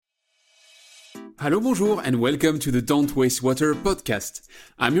Hello, bonjour, and welcome to the Don't Waste Water podcast.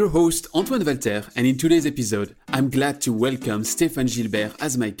 I'm your host, Antoine Walter, and in today's episode, I'm glad to welcome Stéphane Gilbert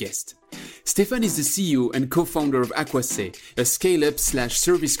as my guest. Stéphane is the CEO and co-founder of Aquasay, a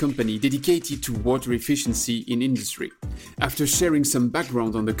scale-up/service company dedicated to water efficiency in industry. After sharing some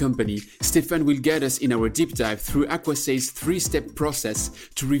background on the company, Stéphane will guide us in our deep dive through Aquasay's three-step process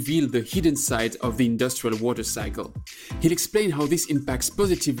to reveal the hidden side of the industrial water cycle. He'll explain how this impacts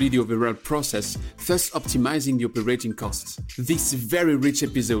positively the overall process, thus optimizing the operating costs. This very rich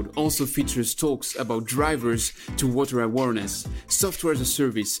episode also features talks about drivers to water awareness, software as a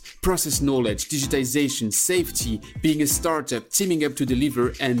service, process knowledge, digitization, safety, being a startup, teaming up to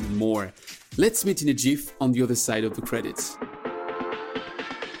deliver, and more. Let's meet in a jiff on the other side of the credits.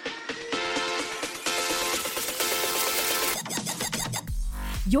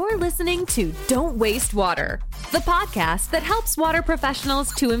 You're listening to Don't Waste Water, the podcast that helps water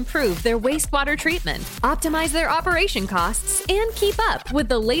professionals to improve their wastewater treatment, optimize their operation costs, and keep up with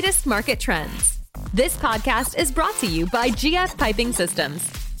the latest market trends. This podcast is brought to you by GF Piping Systems.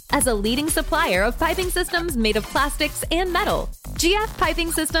 As a leading supplier of piping systems made of plastics and metal, GF Piping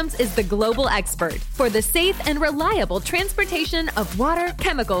Systems is the global expert for the safe and reliable transportation of water,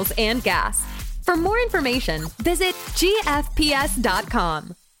 chemicals, and gas. For more information, visit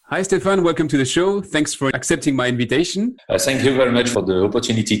gfps.com. Hi, Stéphane. Welcome to the show. Thanks for accepting my invitation. Thank you very much for the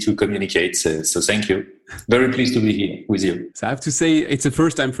opportunity to communicate. So thank you. Very pleased to be here with you. So I have to say, it's the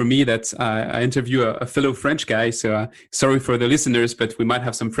first time for me that I interview a fellow French guy. So sorry for the listeners, but we might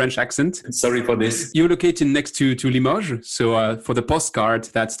have some French accent. Sorry for this. You're located next to Limoges. So for the postcard,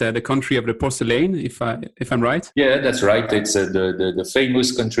 that's the country of the porcelain, if I'm right. Yeah, that's right. It's the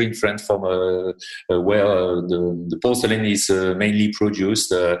famous country in France from where the porcelain is mainly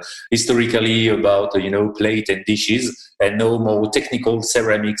produced. Historically about plate and dishes, and no more technical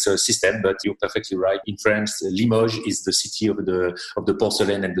ceramics system. But you're perfectly right. In France, Limoges is the city of the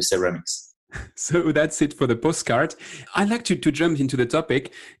porcelain and the ceramics. So that's it for the postcard. I'd like to jump into the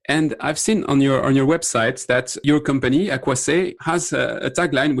topic, and I've seen on your website that your company Aquasay has a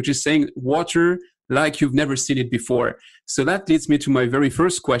tagline which is saying "water like you've never seen it before." So that leads me to my very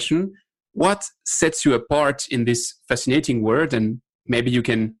first question: what sets you apart in this fascinating world? And maybe you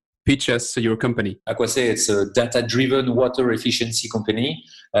can pitch us your company. Aquasay, it's a data-driven water efficiency company.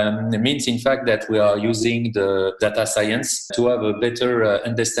 It means, in fact, that we are using the data science to have a better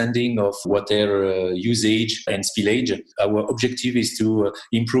understanding of water usage and spillage. Our objective is to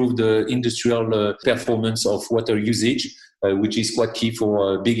improve the industrial performance of water usage, which is quite key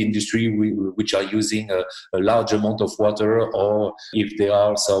for a big industry which are using a large amount of water, or if there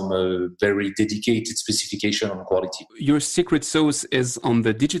are some very dedicated specification on quality. Your secret sauce is on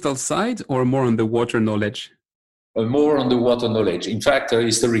the digital side or more on the water knowledge? More on the water knowledge. In fact,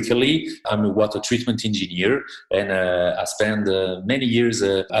 historically, I'm a water treatment engineer, and I spent many years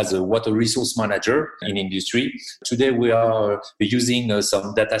as a water resource manager in industry. Today, we are using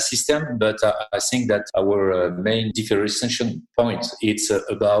some data system, but I think that our main differentiation point is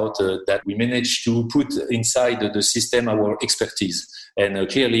about that we manage to put inside the system our expertise. And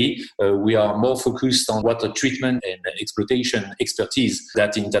clearly, we are more focused on water treatment and exploitation expertise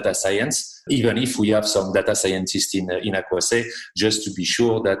than in data science, even if we have some data scientists in Aquasay, just to be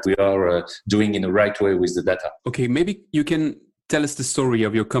sure that we are doing in the right way with the data. Okay, maybe you can tell us the story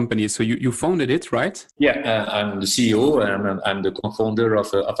of your company. So you founded it, right? Yeah, I'm the CEO. I'm the co-founder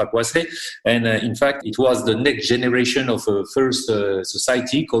of Aquasay. And in fact, it was the next generation of a first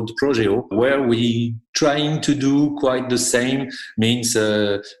society called Progeo, where we trying to do quite the same, means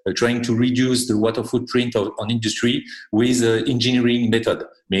trying to reduce the water footprint on industry with engineering method.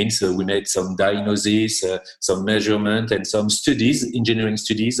 Means we made some diagnosis, some measurement, and some studies, engineering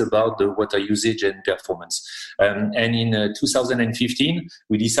studies about the water usage and performance. And in 2015,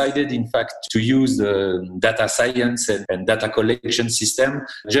 we decided, in fact, to use the data science and data collection system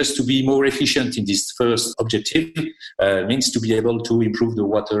just to be more efficient in this first objective, means to be able to improve the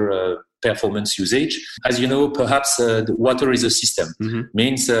water performance usage. As you know, perhaps the water is a system. Mm-hmm.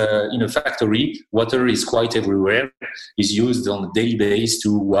 Means in a factory, water is quite everywhere. It's used on a daily basis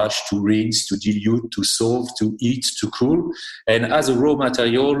to wash, to rinse, to dilute, to solve, to eat, to cool. And as a raw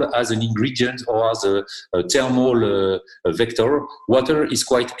material, as an ingredient, or as a thermal vector, water is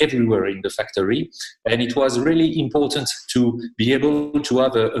quite everywhere in the factory. And it was really important to be able to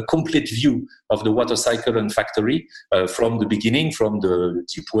have a complete view of the water cycle and factory from the beginning, from the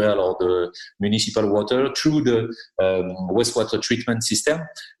deep well or municipal water through the wastewater treatment system.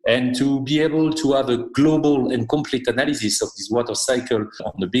 And to be able to have a global and complete analysis of this water cycle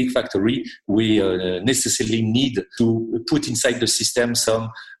on the big factory, we necessarily need to put inside the system some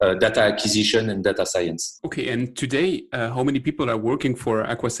data acquisition and data science. Okay, and today, how many people are working for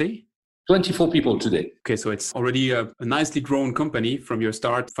Aquasay? 24 people today. Okay, so it's already a nicely grown company from your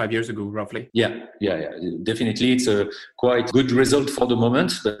start 5 years ago, roughly. Yeah. Definitely, it's a quite good result for the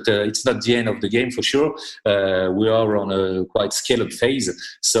moment, but it's not the end of the game for sure. We are on a quite scale-up phase,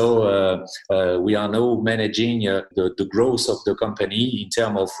 so we are now managing the growth of the company in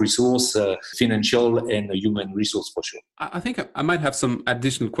terms of resource, financial and human resource for sure. I think I might have some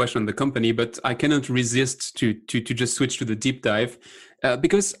additional question on the company, but I cannot resist to just switch to the deep dive.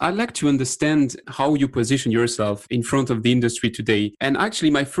 Because I'd like to understand how you position yourself in front of the industry today. And actually,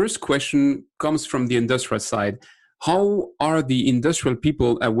 my first question comes from the industrial side. How are the industrial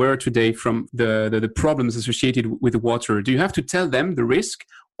people aware today from the problems associated with the water? Do you have to tell them the risk,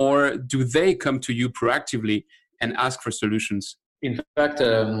 or do they come to you proactively and ask for solutions? In fact,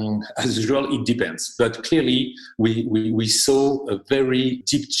 as usual, it depends. But clearly, we saw a very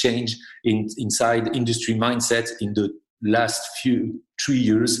deep change inside industry mindset in the last 2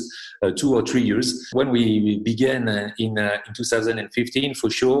 or 3 years. When we began in 2015, for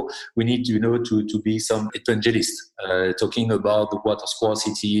sure, we need to be some evangelists, talking about the water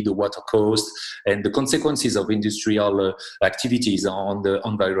scarcity, the water cost, and the consequences of industrial activities on the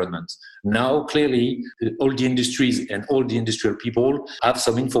environment. Now, clearly, all the industries and all the industrial people have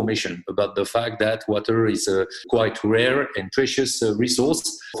some information about the fact that water is a quite rare and precious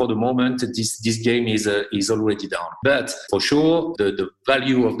resource. For the moment, this game is already down. But for sure, the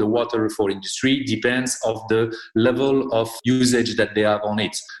value of the water for industry depends of the level of usage that they have on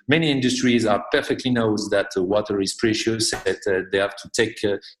it. Many industries are perfectly knows that water is precious, that they have to take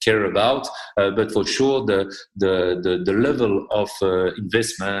care about. But for sure, the level of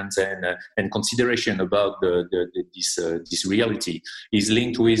investment and consideration about this reality is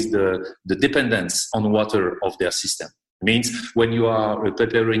linked with the dependence on water of their system. Means when you are a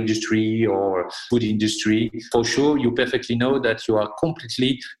paper industry or food industry, for sure, you perfectly know that you are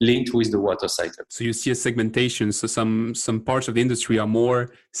completely linked with the water cycle. So you see a segmentation. So some parts of the industry are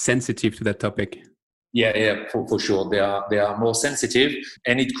more sensitive to that topic. Yeah, for sure. They are more sensitive,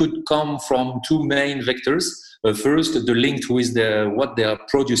 and it could come from two main vectors. First, the link with what they are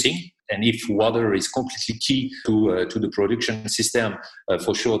producing. And if water is completely key to the production system,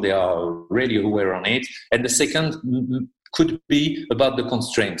 for sure they are really aware on it. And the second could be about the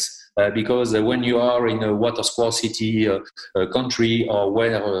constraints. Because when you are in a water scarcity country or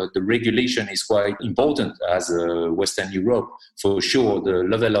where the regulation is quite important as Western Europe, for sure the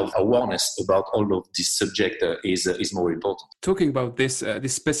level of awareness about all of this subject is more important. Talking about this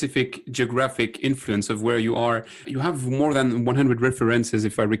specific geographic influence of where you are, you have more than 100 references,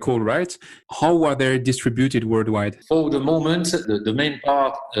 if I recall right. How are they distributed worldwide? For the moment, the main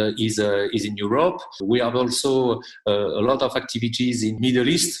part is in Europe. We have also a lot of activities in Middle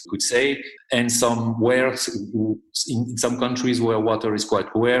East, could say, and somewhere in some countries where water is quite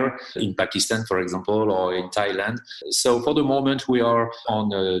rare, in Pakistan, for example, or in Thailand. So for the moment, we are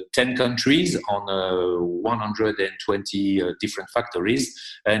on 10 countries, on 120 different factories,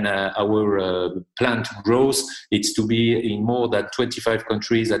 and our plan to growth is to be in more than 25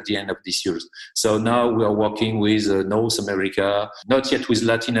 countries at the end of this year. So now we are working with North America, not yet with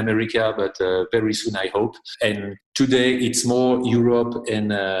Latin America, but very soon, I hope. And today, it's more Europe and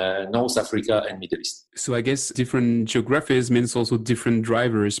North Africa and Middle East. So I guess different geographies means also different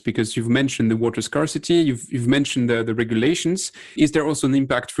drivers, because you've mentioned the water scarcity, you've mentioned the regulations. Is there also an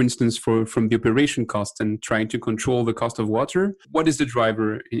impact, for instance, from the operation cost and trying to control the cost of water? What is the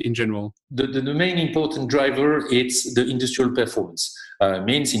driver in general? The main important driver is the industrial performance.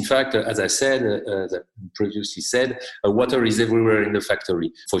 Means, in fact, as I said, as I previously said, water is everywhere in the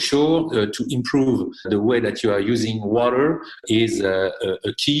factory. For sure, to improve the way that you are using water is a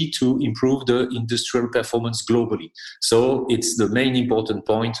key to improve the industrial performance globally. So it's the main important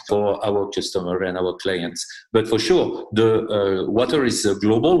point for our customer and our clients. But for sure, the water is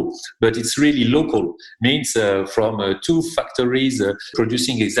global, but it's really local. Means from two factories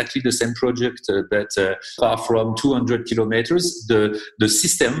producing exactly the same project, but far from 200 kilometers, the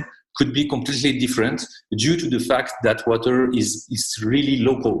system could be completely different due to the fact that water is really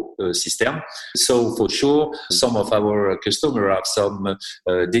local system. So for sure, some of our customers have some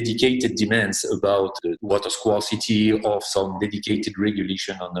dedicated demands about water scarcity or some dedicated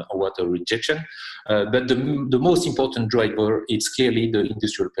regulation on water rejection. But the most important driver is clearly the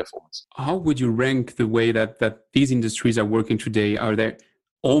industrial performance. How would you rank the way that these industries are working today? Are there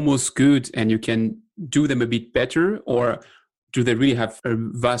almost good and you can do them a bit better, or do they really have a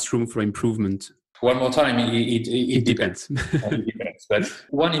vast room for improvement? One more time, it depends. It depends. But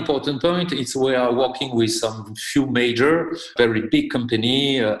one important point is we are working with some few major, very big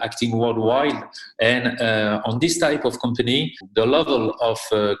company acting worldwide. And on this type of company, the level of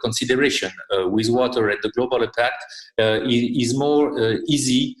consideration with water and the global impact is more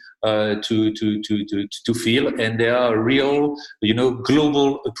easy to feel, and there are real,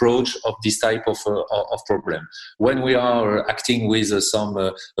 global approach of this type of problem. When we are acting with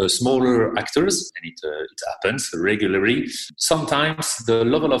some smaller actors, and it happens regularly, sometimes the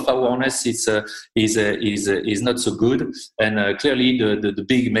level of awareness is not so good, and clearly the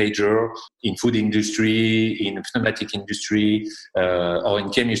big major in food industry, in pneumatic industry, or in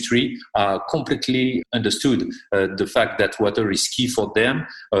chemistry are completely understood the fact that water is key for them.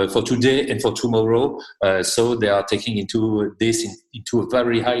 For today and for tomorrow, so they are taking into a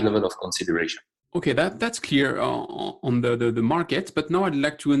very high level of consideration. Okay, that's clear on the market, but now I'd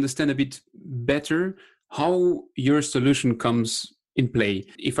like to understand a bit better how your solution comes in play.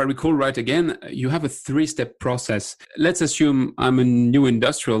 If I recall right again, you have a 3-step process. Let's assume I'm a new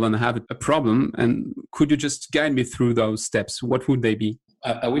industrial and I have a problem, and could you just guide me through those steps? What would they be?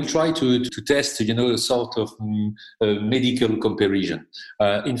 I will try to test, a sort of medical comparison.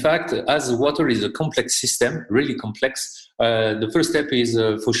 In fact, as water is a complex system, really complex, the first step is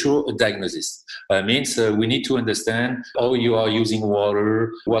for sure a diagnosis. Means we need to understand how you are using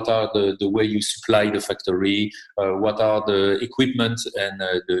water, what are the way you supply the factory, what are the equipment and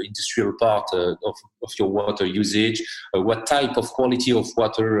the industrial part of your water usage, what type of quality of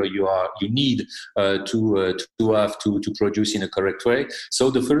water you need to have to produce in a correct way. So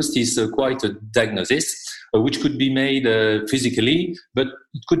the first is quite a diagnosis, which could be made physically, but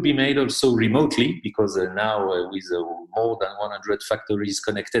it could be made also remotely, because now with more than 100 factories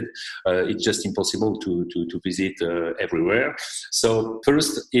connected, it's just impossible to visit everywhere. So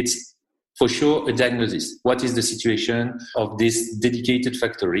first, it's for sure a diagnosis. What is the situation of this dedicated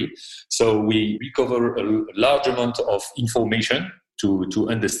factory? So we recover a large amount of information to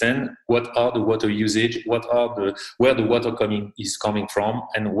understand what are the water usage, where the water is coming from,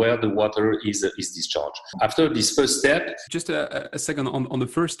 and where the water is discharged. After this first step, just a second on the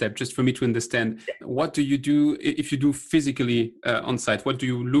first step, just for me to understand, what do you do if you do physically on site? What do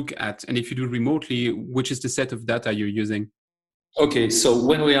you look at, and if you do remotely, which is the set of data you're using? Okay, so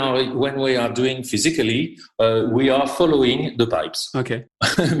when we are doing physically, we are following the pipes. Okay,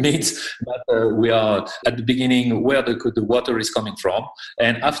 means that we are at the beginning where the water is coming from,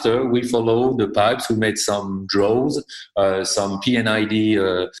 and after we follow the pipes. We made some draws, some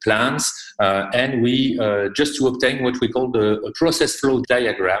PNID plans, and we just to obtain what we call the process flow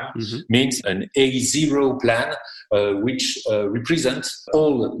diagram. Means an A0 plan, which represents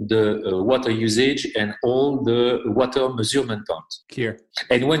all the water usage and all the water measurement points. Clear.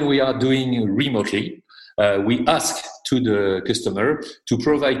 And when we are doing remotely, we ask to the customer to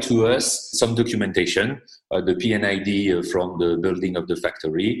provide to us some documentation, the PNID from the building of the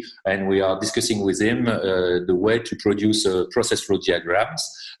factory, and we are discussing with him the way to produce process flow diagrams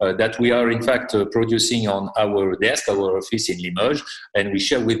that we are in fact producing on our desk, our office in Limoges, and we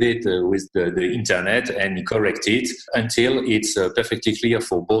share with it with the internet and correct it until it's perfectly clear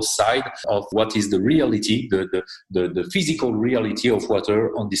for both sides of what is the reality, the physical reality of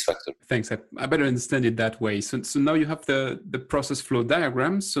water on this factory. Thanks. I better understand it that way. So now you have the process flow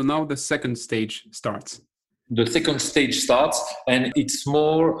diagram. So now the second stage starts. The second stage starts, and it's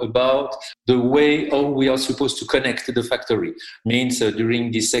more about the way how we are supposed to connect the factory. Means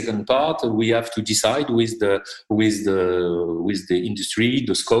during this second part, we have to decide with the industry,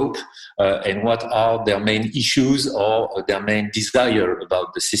 the scope, and what are their main issues or their main desire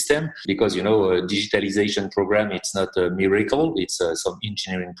about the system. Because a digitalization program, it's not a miracle; it's some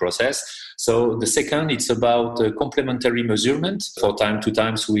engineering process. So the second, it's about complementary measurement. For time to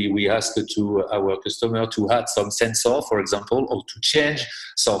time, we ask to our customer to add some sensor, for example, or to change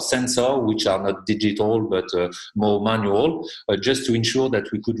some sensor which are not digital but more manual, just to ensure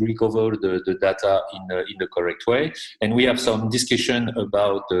that we could recover the data in the correct way. And we have some discussion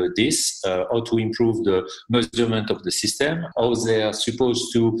about this, how to improve the measurement of the system, how they are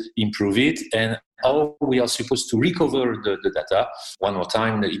supposed to improve it, and how we are supposed to recover the data. One more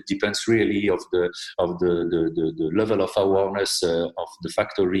time, it depends really of the level of awareness of the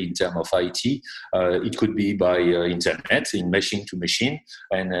factory in terms of IT. It could be by internet, in machine to machine,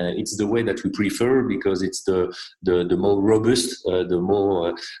 and it's the way that we prefer because it's the more robust,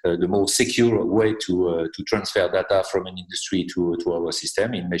 the more secure way to transfer data from an industry to our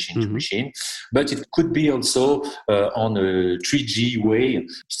system in machine to machine. But it could be also on a 3G way,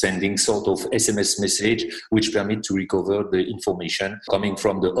 sending sort of SMS message which permit to recover the information coming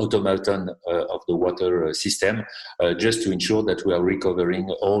from the automaton of the water system, just to ensure that we are recovering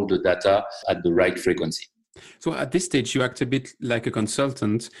all the data at the right frequency. So at this stage, you act a bit like a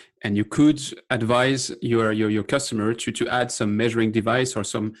consultant, and you could advise your customer to add some measuring device or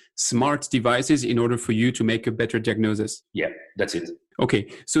some smart devices in order for you to make a better diagnosis. Yeah, that's it. Okay,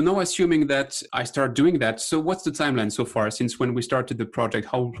 so now assuming that I start doing that, so what's the timeline so far since when we started the project?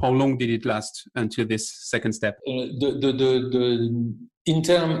 How long did it last until this second step?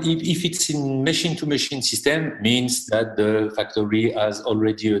 If it's in machine-to-machine system, means that the factory has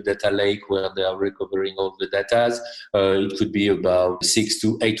already a data lake where they are recovering all the data. It could be about 6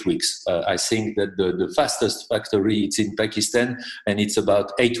 to 8 weeks. I think that the fastest factory, it's in Pakistan, and it's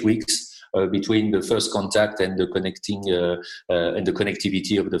about 8 weeks. Between the first contact and the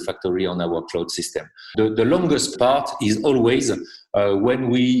connectivity of the factory on our cloud system. The longest part is always when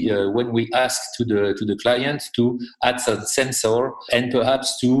we ask to the client to add some sensor and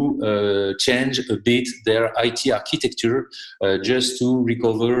perhaps to change a bit their IT architecture just to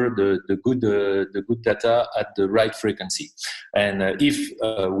recover the good data at the right frequency. And if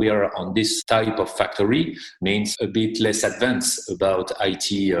we are on this type of factory, means a bit less advanced about IT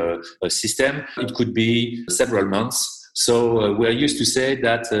system, it could be several months. So we're used to say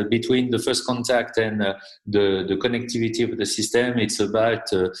that between the first contact and the connectivity of the system, it's about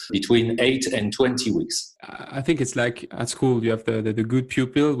between 8 and 20 weeks. I think it's like at school, you have the good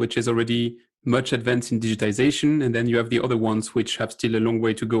pupil, which is already much advanced in digitization, and then you have the other ones which have still a long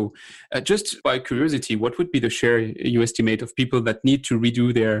way to go. Just by curiosity, what would be the share you estimate of people that need to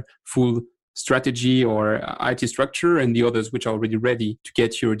redo their full strategy or IT structure, and the others which are already ready to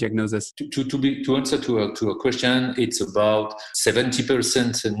get your diagnosis? To answer to a question, it's about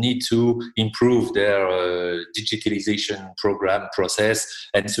 70% need to improve their digitalization program process,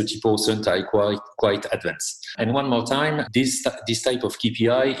 and 30% are quite advanced. And one more time, this type of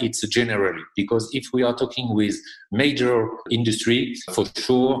KPI, it's generally, because if we are talking with major industry, for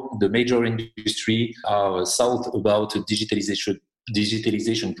sure, the major industry are south about digitalization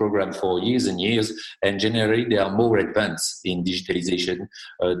program for years and years, and generally they are more advanced in digitalization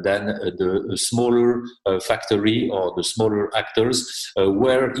than the smaller factory or the smaller actors,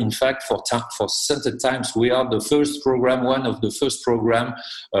 where in fact for certain times we are one of the first program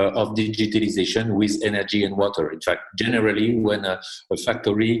of digitalization with energy and water. In fact, generally when a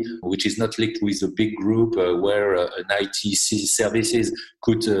factory which is not linked with a big group where an IT services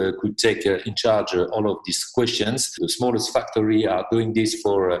could take in charge all of these questions, the smallest factory are doing this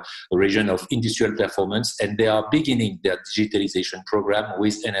for a region of industrial performance, and they are beginning their digitalization program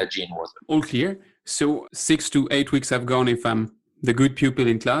with energy and water. All clear. So 6 to 8 weeks have gone if I'm the good pupil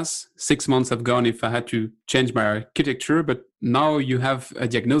in class. 6 months have gone if I had to change my architecture, but now you have a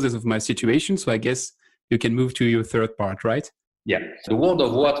diagnosis of my situation, so I guess you can move to your third part, right? Yeah, the world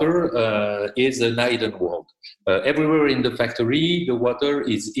of water is an hidden world. Everywhere in the factory, the water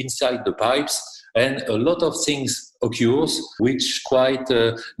is inside the pipes, and a lot of things occurs which quite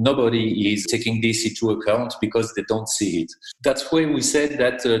nobody is taking this into account because they don't see it. That's why we said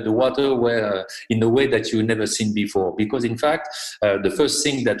that the water were in a way that you never seen before, because in fact the first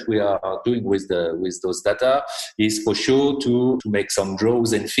thing that we are doing with those data is for sure to make some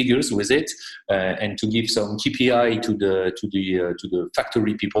draws and figures with it, and to give some KPI to the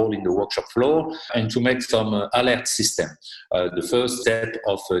factory people in the workshop floor, and to make some alert system, the first step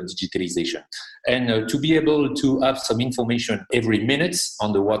of digitalization. And to be able to have some information every minute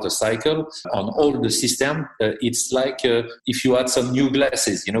on the water cycle, on all the system, it's like if you had some new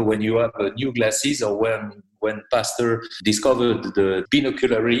glasses, when you have new glasses, or when Pasteur discovered the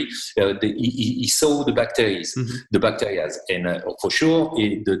binoculary, he saw the bacteria, and for sure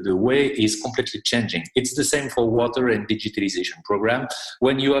the way is completely changing. It's the same for water and digitalization program.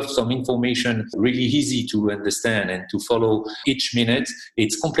 When you have some information really easy to understand and to follow each minute,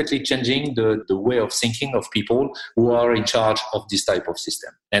 it's completely changing the way of thinking of people who are in charge of this type of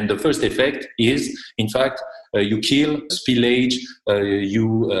system. And the first effect is, in fact, you kill spillage,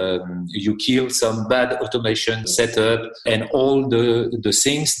 you kill some bad automation setup, and all the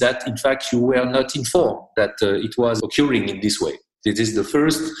things that, in fact, you were not informed that it was occurring in this way. This is the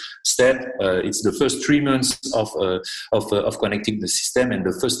first step. It's the first 3 months of connecting the system, and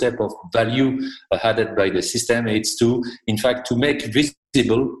the first step of value added by the system. It's to make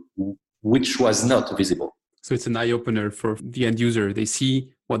visible which was not visible. So it's an eye opener for the end user. They see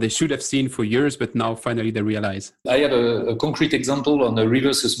what they should have seen for years, but now finally they realize. I have a concrete example on a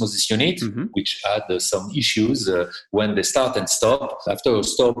reverse osmosis unit, which had some issues when they start and stop. After a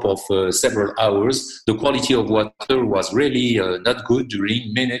stop of several hours, the quality of water was really not good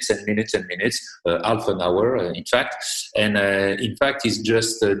during minutes and minutes and minutes, half an hour, in fact. And in fact, it's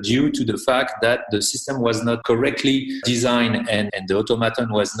just due to the fact that the system was not correctly designed and the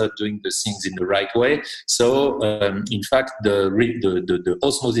automaton was not doing the things in the right way. So, in fact, the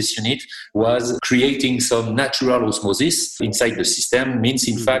osmosis unit was creating some natural osmosis inside the system, means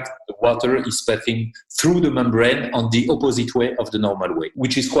in fact the water is passing through the membrane on the opposite way of the normal way,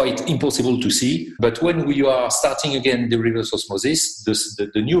 which is quite impossible to see. But when we are starting again the reverse osmosis,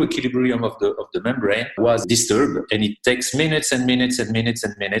 the new equilibrium of the membrane was disturbed, and it takes minutes and minutes and minutes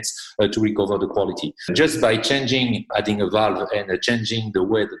and minutes to recover the quality. Just by adding a valve and changing the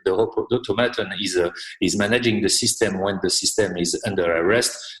way that the automaton is managing the system when the system is under arrest,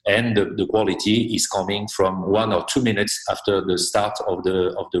 and the quality is coming from 1 or 2 minutes after the start of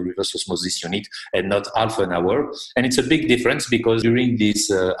the reverse osmosis unit, and not half an hour. And it's a big difference because during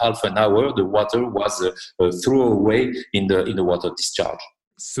this half an hour, the water was thrown away in the water discharge.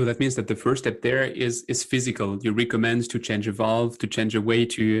 So that means that the first step there is physical. You recommend to change a valve, to change a way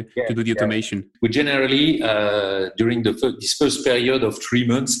to do the automation. We generally, during this first period of 3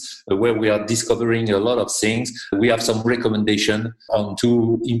 months, where we are discovering a lot of things, we have some recommendation on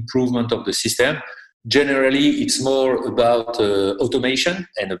to improvement of the system. Generally, it's more about automation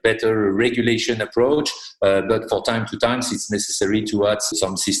and a better regulation approach. But for time to time, it's necessary to add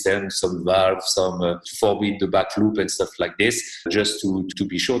some systems, some valves, to forbid the back loop and stuff like this, just to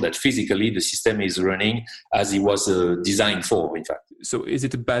be sure that physically the system is running as it was designed for, in fact. So is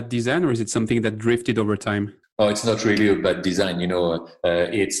it a bad design, or is it something that drifted over time? Oh, it's not really a bad design,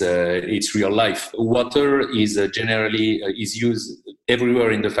 it's real life. Water is generally is used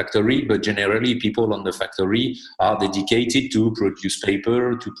everywhere in the factory, but generally people on the factory are dedicated to produce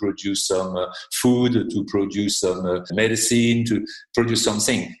paper, to produce some food, to produce some medicine, to produce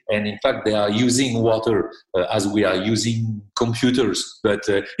something. And in fact, they are using water as we are using computers. But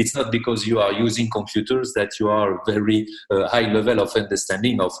it's not because you are using computers that you are very high level of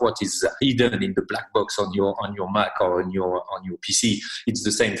understanding of what is hidden in the black box on your Mac or on your PC. It's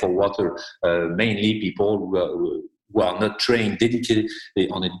the same for water. Mainly people who are not trained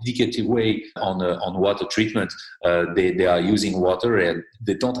on a dedicated way on water treatment, they are using water, and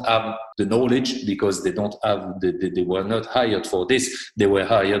they don't have the knowledge because they were not hired for this. They were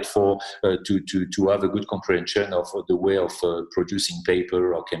hired for to have a good comprehension of the way of producing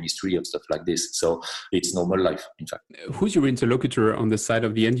paper or chemistry or stuff like this. So it's normal life, in fact. Who's your interlocutor on the side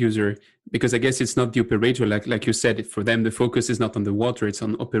of the end user? Because I guess it's not the operator, like you said. For them, the focus is not on the water; it's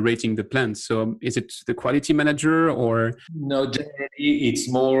on operating the plant. So is it the quality manager, or? No, generally it's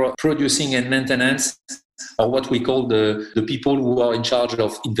more producing and maintenance, or what we call the people who are in charge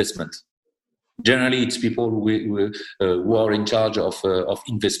of investment. Generally, it's people who are in charge of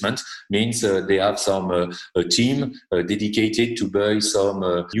investment. Means they have some a team dedicated to buy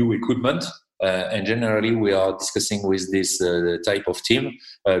some new equipment. And generally, we are discussing with this type of team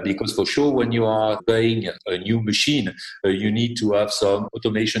because for sure, when you are buying a new machine, you need to have some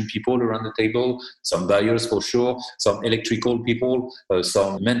automation people around the table, some buyers for sure, some electrical people,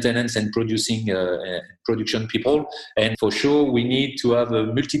 some maintenance and production people. And for sure, we need to have a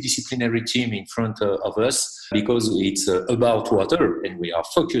multidisciplinary team in front of us because it's about water and we are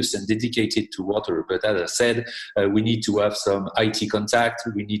focused and dedicated to water. But as I said, we need to have some IT contact,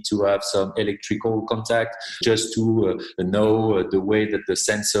 we need to have some electrical contact just to know the way that the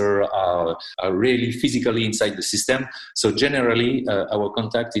sensors are really physically inside the system. So generally, our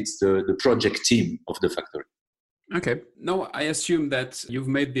contact is the project team of the factory. Okay. Now, I assume that you've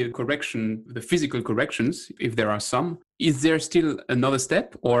made the physical corrections, if there are some. Is there still another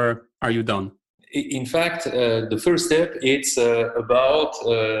step, or are you done? In fact, the first step, it's about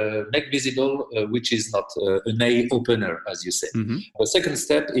make visible, which is not an eye opener, as you said. Mm-hmm. The second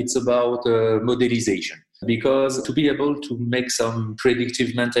step, it's about modelization. because to be able to make some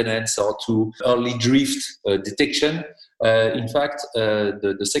predictive maintenance or to early drift detection, in fact,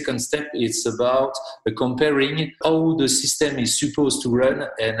 the second step is about comparing how the system is supposed to run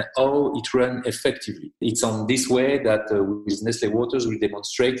and how it runs effectively. It's on this way that with Nestlé Waters we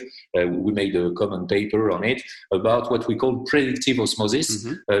demonstrate, we made a common paper on it, about what we call predictive osmosis.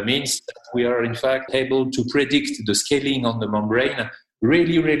 Means that we are in fact able to predict the scaling on the membrane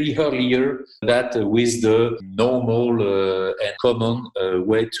really earlier than with the normal and common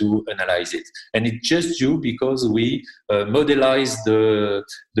way to analyze it. And it's just due because we modelize the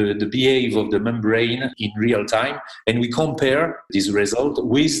behavior of the membrane in real time, and we compare this result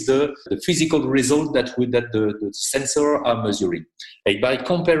with the physical result that the sensor are measuring. And by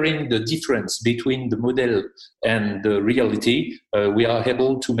comparing the difference between the model and the reality, we are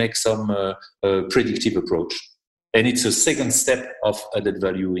able to make some predictive approach. And it's a second step of added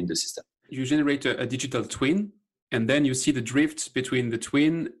value in the system. You generate a digital twin, and then you see the drifts between the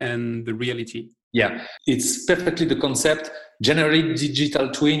twin and the reality. Yeah, it's perfectly the concept. Generally,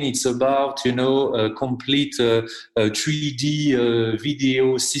 digital twin, it's about, a complete 3D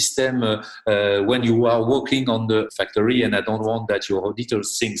video system when you are working on the factory. And I don't want that your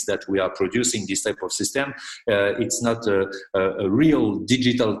auditors think that we are producing this type of system. It's not a real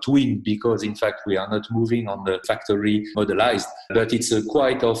digital twin because, in fact, we are not moving on the factory modelized, but it's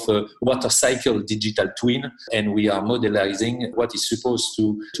quite of a water cycle digital twin. And we are modelizing what is supposed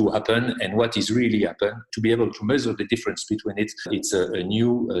to happen and what is really happen to be able to measure the difference between it. It's a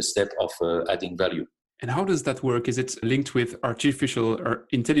new step of adding value. And how does that work? Is it linked with artificial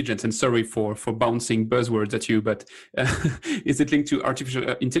intelligence? And sorry for bouncing buzzwords at you, but is it linked to artificial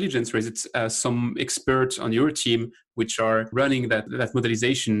intelligence, or is it some experts on your team which are running that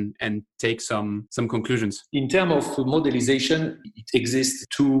modelization and take some conclusions? In terms of modelization, it exists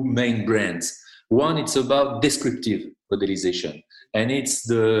two main brands. One, it's about descriptive modelization, and it's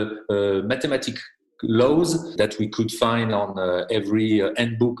the mathematical laws that we could find on every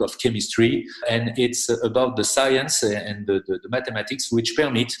handbook of chemistry, and it's about the science and the mathematics which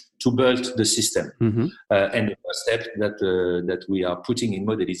permit to build the system. And the first step that we are putting in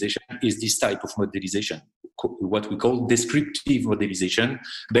modelization is this type of modelization, what we call descriptive modelization,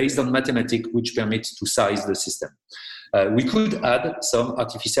 based on mathematics which permits to size the system. We could add some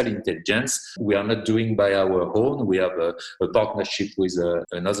artificial intelligence. We are not doing by our own. We have a partnership with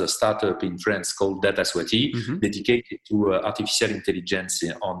another startup in France called Dataswati, dedicated to artificial intelligence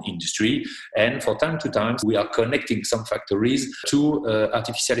on industry. And for time to time, we are connecting some factories to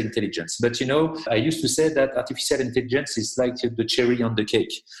artificial intelligence. But I used to say that artificial intelligence is like the cherry on the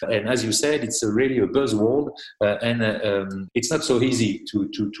cake. And as you said, it's really a buzzword, and it's not so easy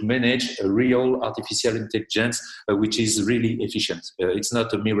to manage a real artificial intelligence, which is really efficient. It's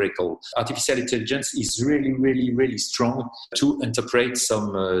not a miracle. Artificial intelligence is really strong to interpret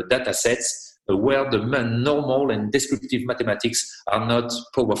some data sets where the normal and descriptive mathematics are not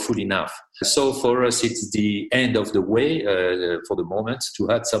powerful enough. So for us, it's the end of the way for the moment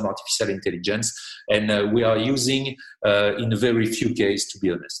to add some artificial intelligence, and we are using in a very few cases, to be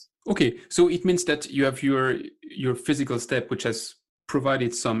honest. Okay, so it means that you have your physical step, which has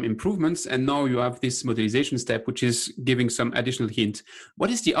provided some improvements, and now you have this modelization step, which is giving some additional hint. What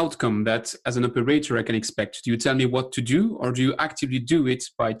is the outcome that, as an operator, I can expect? Do you tell me what to do, or do you actively do it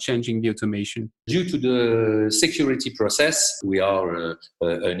by changing the automation? Due to the security process, we are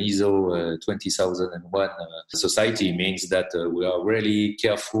an ISO 20001 society, means that we are really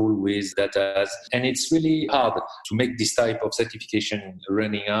careful with data, and it's really hard to make this type of certification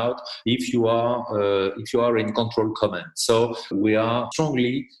running out if you are in control command. So we are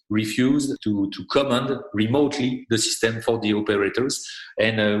strongly refused to command remotely the system for the operators,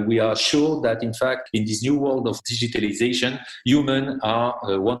 and we are sure that in fact in this new world of digitalization, humans are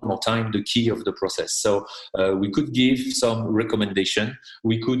one more time the key of the process. So we could give some recommendation,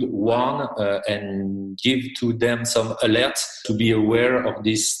 we could warn and give to them some alerts to be aware of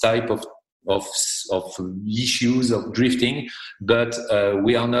this type of issues of drifting, but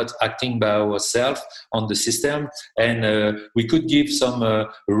we are not acting by ourselves on the system, and we could give some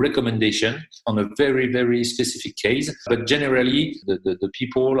recommendation on a very specific case. But generally, the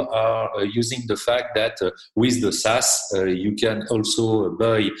people are using the fact that with the SaaS, you can also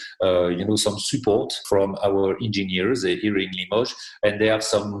buy some support from our engineers here in Limoges, and they have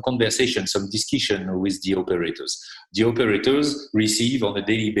some conversation, some discussion with the operators. The operators receive on a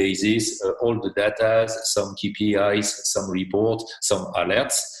daily basis all the data, some KPIs, some reports, some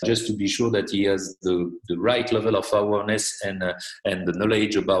alerts, just to be sure that he has the right level of awareness and the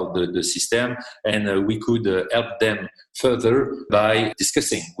knowledge about the system. And we could help them further by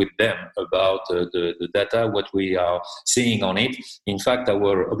discussing with them about the data, what we are seeing on it. In fact,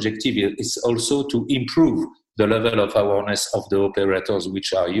 our objective is also to improve the level of awareness of the operators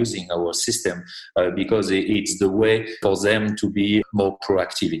which are using our system, because it's the way for them to be more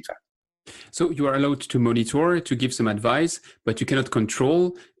proactive, in fact. So you are allowed to monitor, to give some advice, but you cannot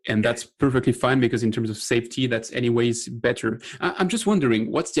control. And that's perfectly fine, because in terms of safety, that's anyways better. I'm just wondering,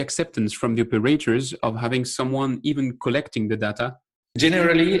 what's the acceptance from the operators of having someone even collecting the data?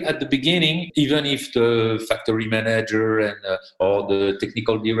 Generally, at the beginning, even if the factory manager and or the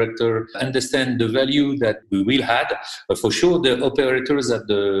technical director understand the value that we will add, for sure the operators at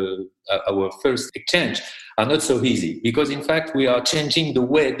our first exchange are not so easy, because in fact we are changing the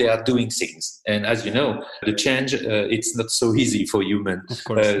way they are doing things, and as you know, the change it's not so easy for humans. Of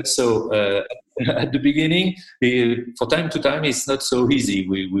course. At the beginning, for time to time, it's not so easy.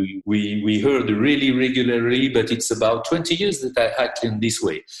 We heard really regularly, but it's about 20 years that I act in this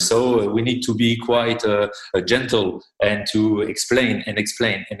way. So we need to be quite gentle and to explain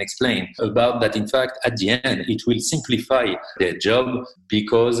about that. In fact, at the end, it will simplify their job,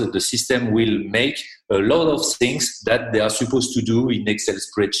 because the system will make a lot of things that they are supposed to do in Excel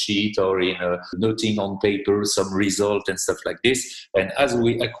spreadsheet or in noting on paper some result and stuff like this. And as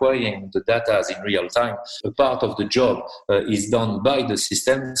we acquiring the data in real time, a part of the job is done by the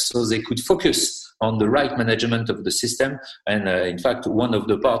system, so they could focus on the right management of the system. And in fact, one of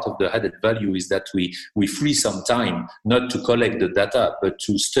the part of the added value is that we free some time not to collect the data, but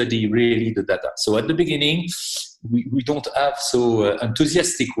to study really the data. So at the beginning, we don't have so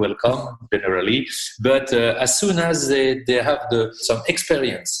enthusiastic welcome generally, but as soon as they have some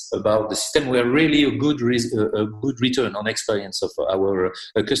experience about the system, we are really a good return on experience of our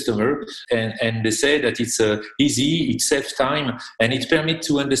customer, and they say that it's easy, it saves time, and it permits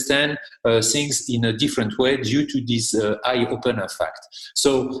to understand things in a different way due to this eye-opener fact.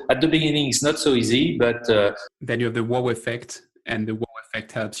 So at the beginning, it's not so easy, but then you have the wow effect, and the wow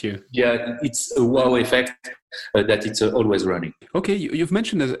effect helps you. Yeah, it's a wow effect that it's always running. Okay, you've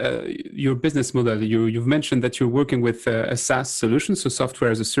mentioned your business model. You've mentioned that you're working with a SaaS solution, so software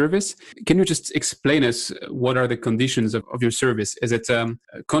as a service. Can you just explain us what are the conditions of your service? Is it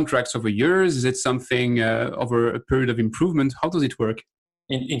contracts over years? Is it something over a period of improvement? How does it work?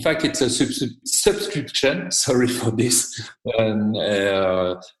 In fact, it's a subscription. Sorry for this.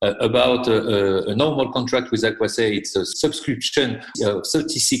 About a normal contract with Aquasay, it's a subscription of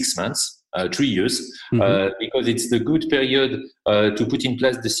 36 months. 3 years, because it's the good period to put in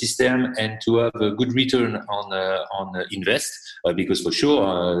place the system and to have a good return on invest, because for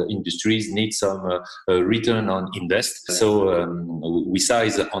sure industries need some return on invest. So we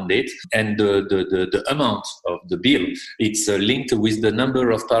size on it, and the amount of the bill, it's linked with the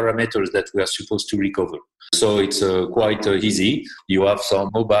number of parameters that we are supposed to recover. So it's quite easy. You have some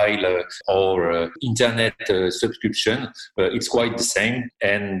mobile or internet subscription. It's quite the same,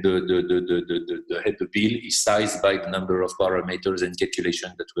 and the bill is sized by the number of parameters and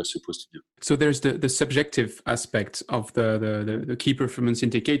calculation that we're supposed to do. So there's the subjective aspect of the key performance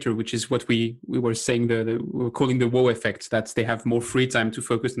indicator, which is what we were saying we were calling the wow effect. That they have more free time to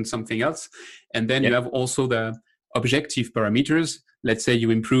focus on something else, and then you have also the objective parameters. Let's say you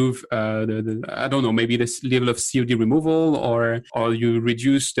improve I don't know, maybe this level of COD removal, or you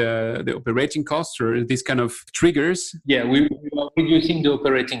reduce the operating costs, or these kind of triggers. Yeah, we are reducing the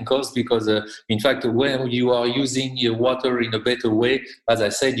operating costs because, in fact, when you are using your water in a better way, as I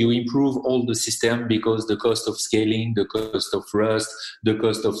said, you improve all the system, because the cost of scaling, the cost of rust, the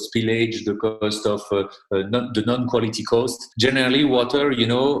cost of spillage, the cost of the non-quality cost. Generally, water,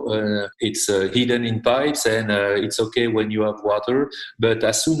 it's hidden in pipes, and it's okay when you have water. But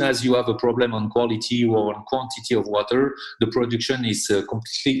as soon as you have a problem on quality or on quantity of water, the production is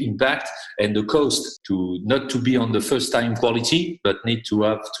completely impacted, and the cost not to be on the first time quality, but need to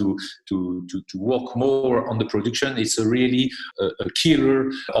have to work more on the production, is really a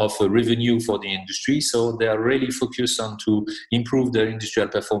killer of revenue for the industry. So they are really focused on to improve their industrial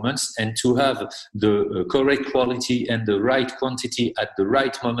performance and to have the correct quality and the right quantity at the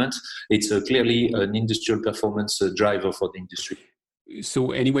right moment. It's clearly an industrial performance driver for the industry.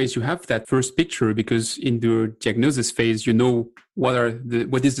 So anyways, you have that first picture, because in the diagnosis phase,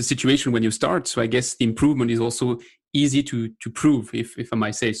 what is the situation when you start. So I guess the improvement is also easy to prove, if I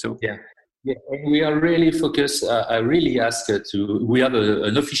might say so. Yeah. Yeah, and we are really focused. I really ask we have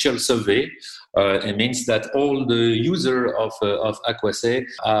an official survey It means that all the users of Aquasay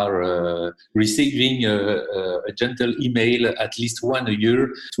are receiving a gentle email at least one a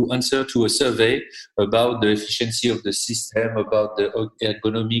year to answer to a survey about the efficiency of the system, about the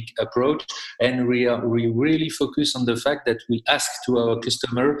ergonomic approach. And we really focus on the fact that we ask to our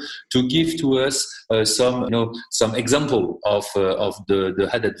customer to give to us some example of the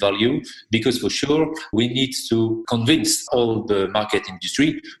added value, because for sure we need to convince all the market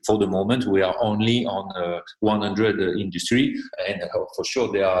industry. For the moment, we are only on 100 industry, and for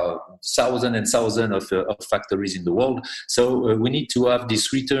sure there are thousands and thousands of factories in the world. So we need to have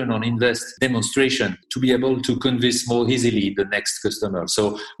this return on invest demonstration to be able to convince more easily the next customer.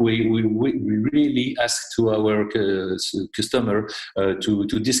 So we really ask to our customer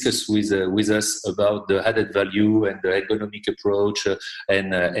to discuss with us about the added value and the ergonomic approach,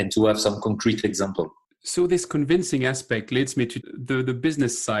 and to have some concrete example. So this convincing aspect leads me to the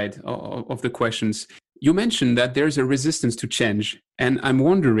business side of the questions. You mentioned that there's a resistance to change, and I'm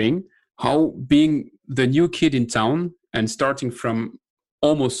wondering how, being the new kid in town and starting from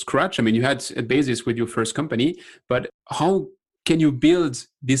almost scratch, I mean, you had a basis with your first company, but how can you build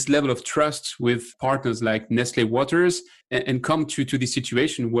this level of trust with partners like Nestlé Waters and come to this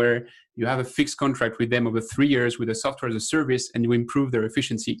situation where you have a fixed contract with them over 3 years with a software as a service and you improve their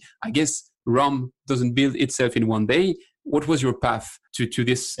efficiency? I guess ROM doesn't build itself in one day. What was your path to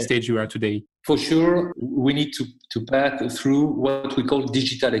this stage you are today? For sure, we need to pass through what we call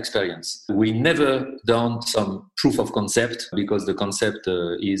digital experience. We never done some proof of concept because the concept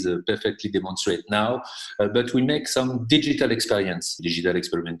is perfectly demonstrated now, but we make some digital experience, digital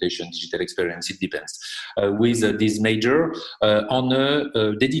experimentation, digital experience, it depends, with this major on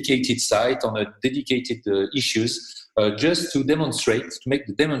a dedicated site, on a dedicated issues, just to demonstrate, to make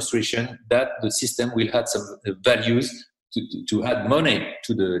the demonstration that the system will have some values to add money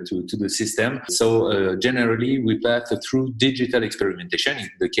to the system. So generally, we pass through digital experimentation. In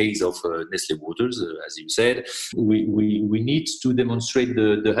the case of Nestlé Waters, as you said, we need to demonstrate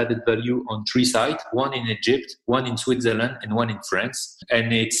the added value on 3 sites: one in Egypt, one in Switzerland, and one in France.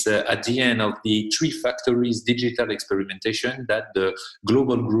 And it's at the end of the 3 factories digital experimentation that the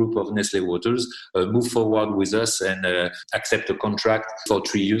global group of Nestlé Waters move forward with us and accept a contract for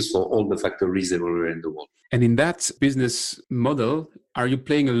 3 years for all the factories everywhere in the world. And in that business model, are you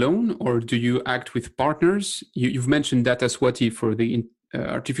playing alone or do you act with partners? You've mentioned Data Swati for the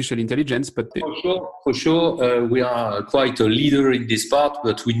artificial intelligence, but for sure, we are quite a leader in this part,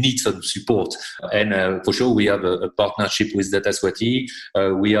 but we need some support. And for sure, we have a partnership with Data Swati.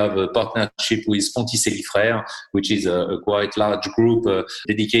 We have a partnership with Ponticelli Frères, which is a quite large group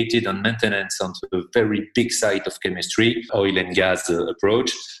dedicated on maintenance on a very big site of chemistry, oil and gas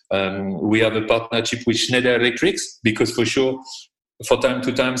approach. We have a partnership with Schneider Electric, because for sure, for time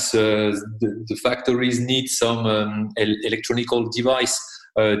to time, the factories need some electronical device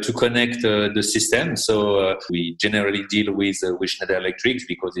to connect the system. So we generally deal with Schneider Electric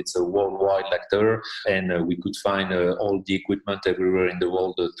because it's a worldwide actor, and we could find all the equipment everywhere in the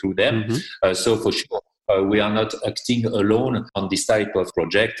world through them. Mm-hmm. So for sure, we are not acting alone on this type of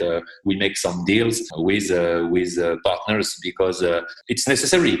project. We make some deals with partners because it's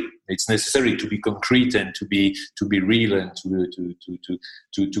necessary. It's necessary to be concrete and to be real and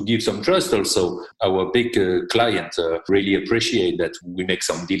to give some trust. Also, our big clients really appreciate that we make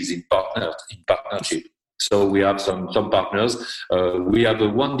some deals in partnership. So we have some partners. We have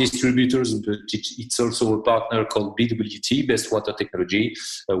one distributor, but it's also a partner called BWT, Best Water Technology.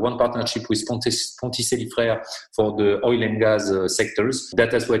 One partnership with Ponticelli Frères for the oil and gas sectors,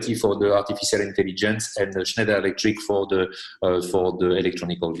 Data Swati for the artificial intelligence, and Schneider Electric for the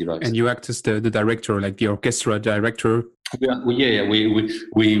electronical device. And you act as the director, like the orchestra director.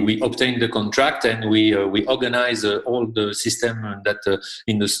 We obtain the contract and we organize all the system that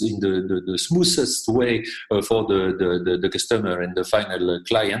in the smoothest way for the customer and the final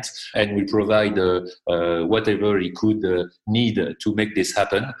client, and we provide whatever he could need to make this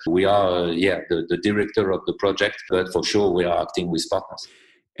happen. We are the director of the project, but for sure we are acting with partners.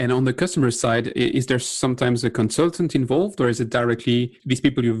 And on the customer side, is there sometimes a consultant involved, or is it directly these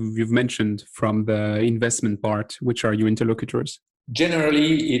people you've mentioned from the investment part, which are your interlocutors?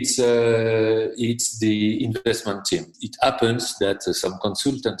 Generally, it's the investment team. It happens that some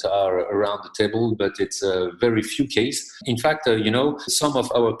consultants are around the table, but it's a very few cases. In fact, some of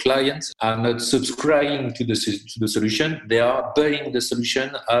our clients are not subscribing to the solution. They are buying the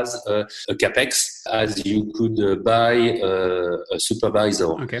solution as a capex, as you could buy a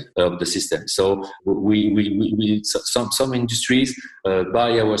supervisor of the system. So some industries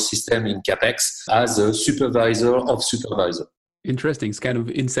buy our system in capex as a supervisor of supervisor. Interesting. It's kind of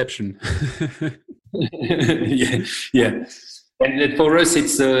Inception. Yeah. And for us,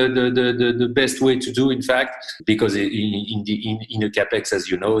 it's the best way to do, in fact, because in a capex, as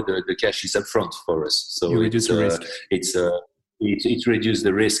you know, the cash is upfront for us. So you reduce the risk. It reduces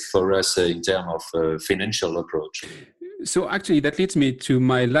the risk for us in terms of financial approach. So actually, that leads me to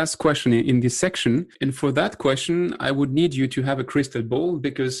my last question in this section. And for that question, I would need you to have a crystal ball,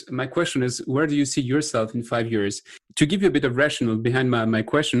 because my question is, where do you see yourself in 5 years? To give you a bit of rationale behind my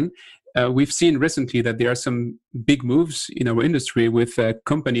question, we've seen recently that there are some big moves in our industry with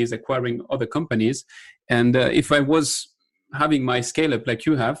companies acquiring other companies. And if I was having my scale up like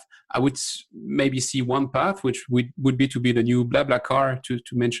you have, I would maybe see one path, which would be to be the new BlaBlaCar, to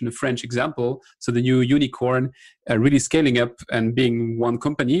mention a French example. So the new unicorn, really scaling up and being one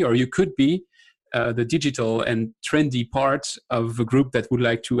company, or you could be the digital and trendy part of a group that would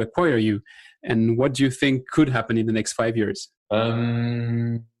like to acquire you. And what do you think could happen in the next 5 years?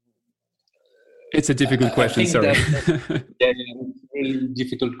 It's a difficult question. Sorry. Really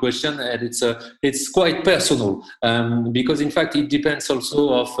difficult question, and it's quite personal because in fact it depends also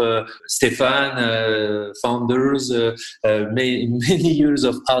of Stéphane, founders, many years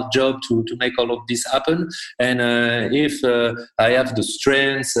of hard job to make all of this happen. And if I have the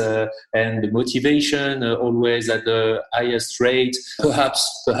strength and the motivation always at the highest rate, perhaps.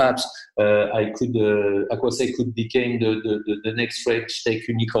 Aquasec could become the next French tech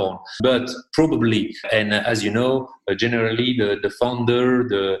unicorn, but probably. And as you know, generally the founder,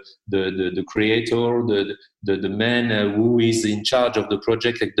 the creator, the man who is in charge of the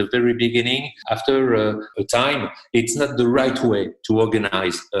project at the very beginning, after a time, it's not the right way to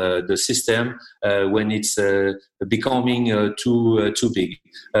organize the system when it's becoming too big.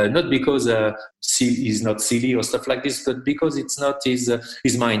 Not because he's not silly or stuff like this, but because it's not his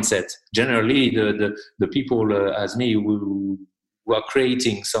mindset. Generally, the people as me who are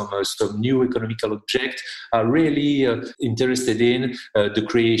creating some new economical object are really interested in the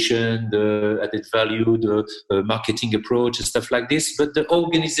creation, the added value, the marketing approach and stuff like this. But the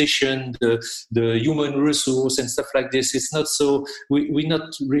organization, the human resource and stuff like this, it's not so, we not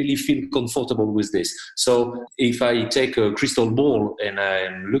really feel comfortable with this. So if I take a crystal ball and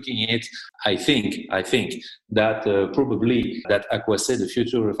I'm looking at it, I think that probably that Aquasec, the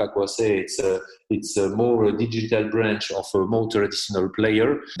future of Aquasec, it's a more digital branch of a more traditional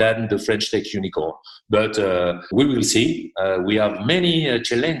player than the French tech unicorn. But we will see. We have many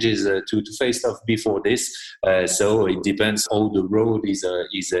challenges to face off before this. So it depends how the road is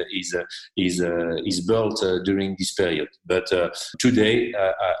built during this period. But today,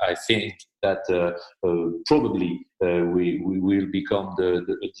 I think that probably we will become the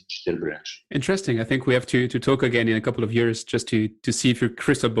digital branch. Interesting. I think we have to talk again in a couple of years just to see if your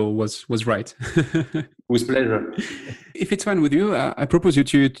crystal ball was right. With pleasure. If it's fine with you, I propose you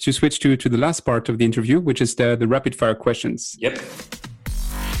to switch to the last part of the interview, which is the rapid fire questions. Yep.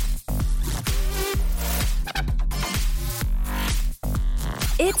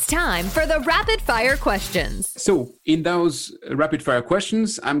 It's time for the rapid fire questions. So in those rapid fire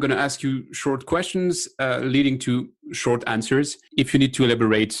questions, I'm going to ask you short questions leading to short answers. If you need to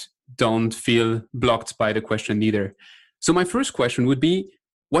elaborate, don't feel blocked by the question either. So my first question would be,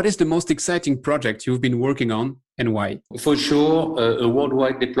 what is the most exciting project you've been working on and why? For sure, a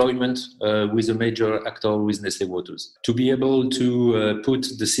worldwide deployment with a major actor with Nestlé Waters. To be able to put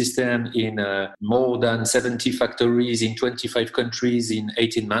the system in more than 70 factories in 25 countries in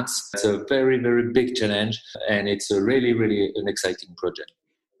 18 months, it's a very, very big challenge, and it's a really, really an exciting project.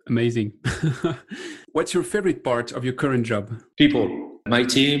 Amazing. What's your favorite part of your current job? People. My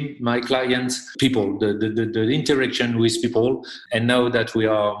team, my clients, people, the interaction with people. And now that we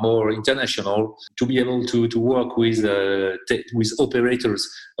are more international, to be able to work with operators,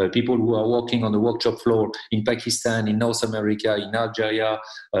 people who are working on the workshop floor in Pakistan, in North America, in Algeria,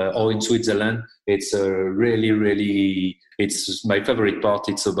 or in Switzerland, it's really, really, it's my favorite part.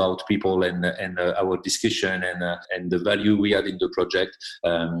 It's about people and our discussion and the value we add in the project,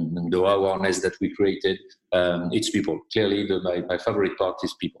 and the awareness that we created. It's people. Clearly, my favorite part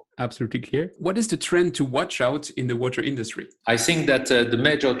is people. Absolutely clear. What is the trend to watch out in the water industry? I think that the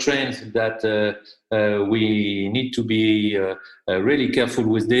major trend that we need to be really careful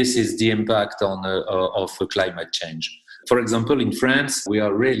with this is the impact of climate change. For example, in France, we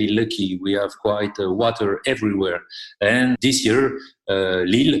are really lucky. We have quite water everywhere. And this year,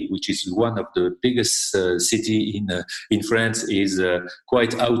 Lille, which is one of the biggest city in France, is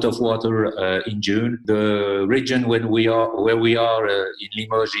quite out of water in June. The region where we are in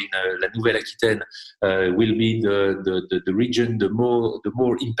Limoges, in La Nouvelle-Aquitaine, will be the region the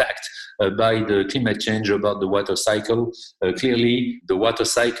more impact by the climate change about the water cycle. Clearly, the water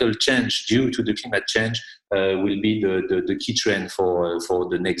cycle change due to the climate change will be the key trend for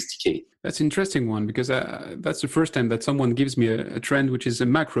the next decade. That's an interesting one, because that's the first time that someone gives me a trend which is a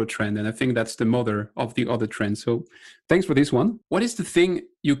macro trend, and I think that's the mother of the other trends. So thanks for this one. What is the thing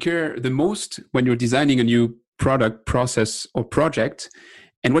you care the most when you're designing a new product, process, or project?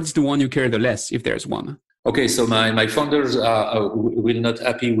 And what is the one you care the less, if there's one? Okay, so my founders will not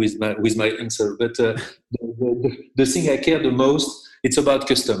happy with my answer, but the thing I care the most, it's about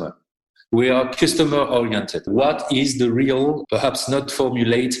customer. We are customer-oriented. What is the real, perhaps not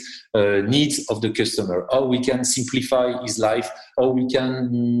formulate, needs of the customer? How we can simplify his life, how we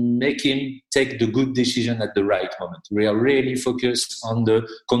can make him take the good decision at the right moment. We are really focused on the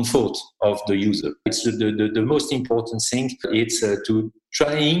comfort of the user. It's the most important thing. It's to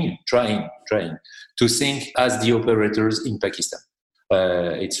trying to think as the operators in Pakistan.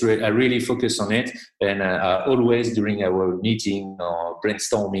 I really focus on it, and always during our meeting or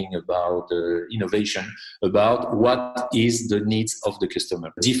brainstorming about innovation, about what is the needs of the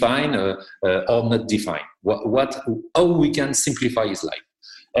customer, define or not define, how we can simplify his life.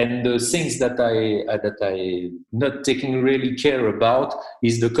 And the things that I not taking really care about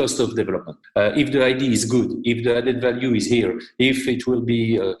is the cost of development. If the idea is good, if the added value is here, if it will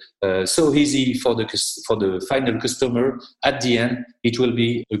be so easy for the final customer, at the end it will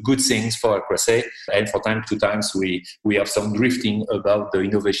be a good thing for Aquasay. And for time to times we have some drifting about the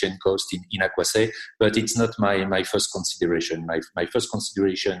innovation cost in Aquasay, but it's not my first consideration. My first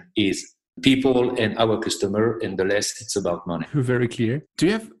consideration is people and our customer, and the rest it's about money. Very clear. Do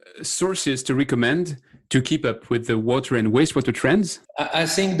you have sources to recommend to keep up with the water and wastewater trends? I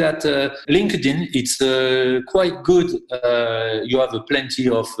think that LinkedIn, it's quite good. You have plenty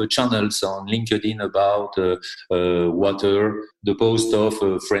of channels on LinkedIn about water, the post of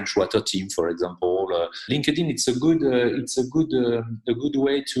French water team, for example. LinkedIn, it's a good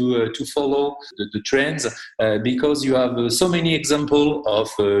way to follow the trends because you have so many examples of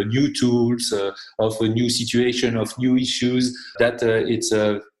new tools, of a new situation, of new issues that it's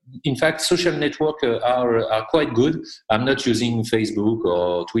in fact, social networks are quite good. I'm not using Facebook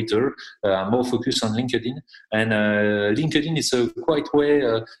or Twitter. I'm more focused on LinkedIn. And LinkedIn is a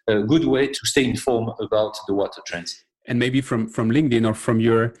good way to stay informed about the water trends. And maybe from LinkedIn or from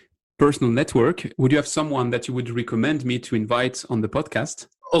your personal network, would you have someone that you would recommend me to invite on the podcast?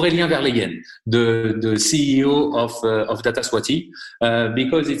 Aurélien Verleyen, the CEO of Dataswati,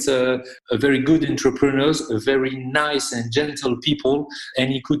 because it's a very good entrepreneur, a very nice and gentle people, and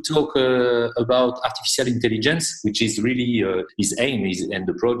he could talk about artificial intelligence, which is really his aim, and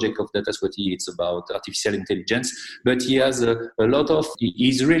the project of Dataswati, it's about artificial intelligence. But he has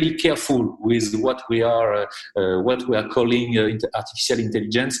he's really careful with what we are calling artificial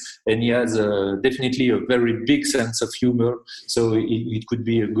intelligence, and he has definitely a very big sense of humor. So it could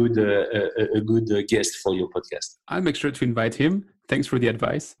be a good guest for your podcast. I'll make sure to invite him. Thanks for the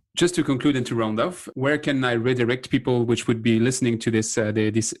advice. Just to conclude and to round off, where can I redirect people which would be listening to this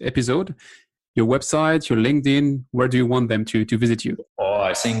episode? Your website, your LinkedIn, where do you want them to visit you?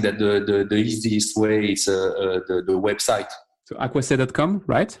 I think that the easiest way is the website. So aquasay.com,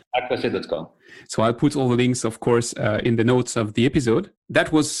 right? Aquasay.com. So I'll put all the links, of course, in the notes of the episode.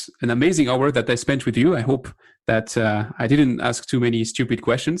 That was an amazing hour that I spent with you. I hope that I didn't ask too many stupid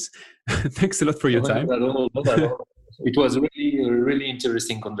questions. Thanks a lot for your time. Not at all. It was a really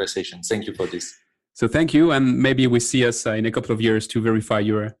interesting conversation. Thank you for this. So thank you. And maybe we see us in a couple of years to verify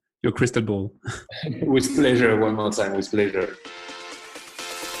your crystal ball. With pleasure. One more time, with pleasure.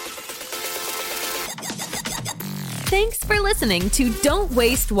 Thanks for listening to Don't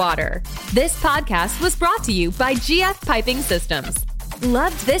Waste Water. This podcast was brought to you by GF Piping Systems.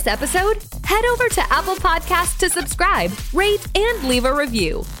 Loved this episode? Head over to Apple Podcasts to subscribe, rate, and leave a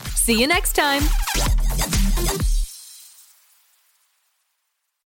review. See you next time.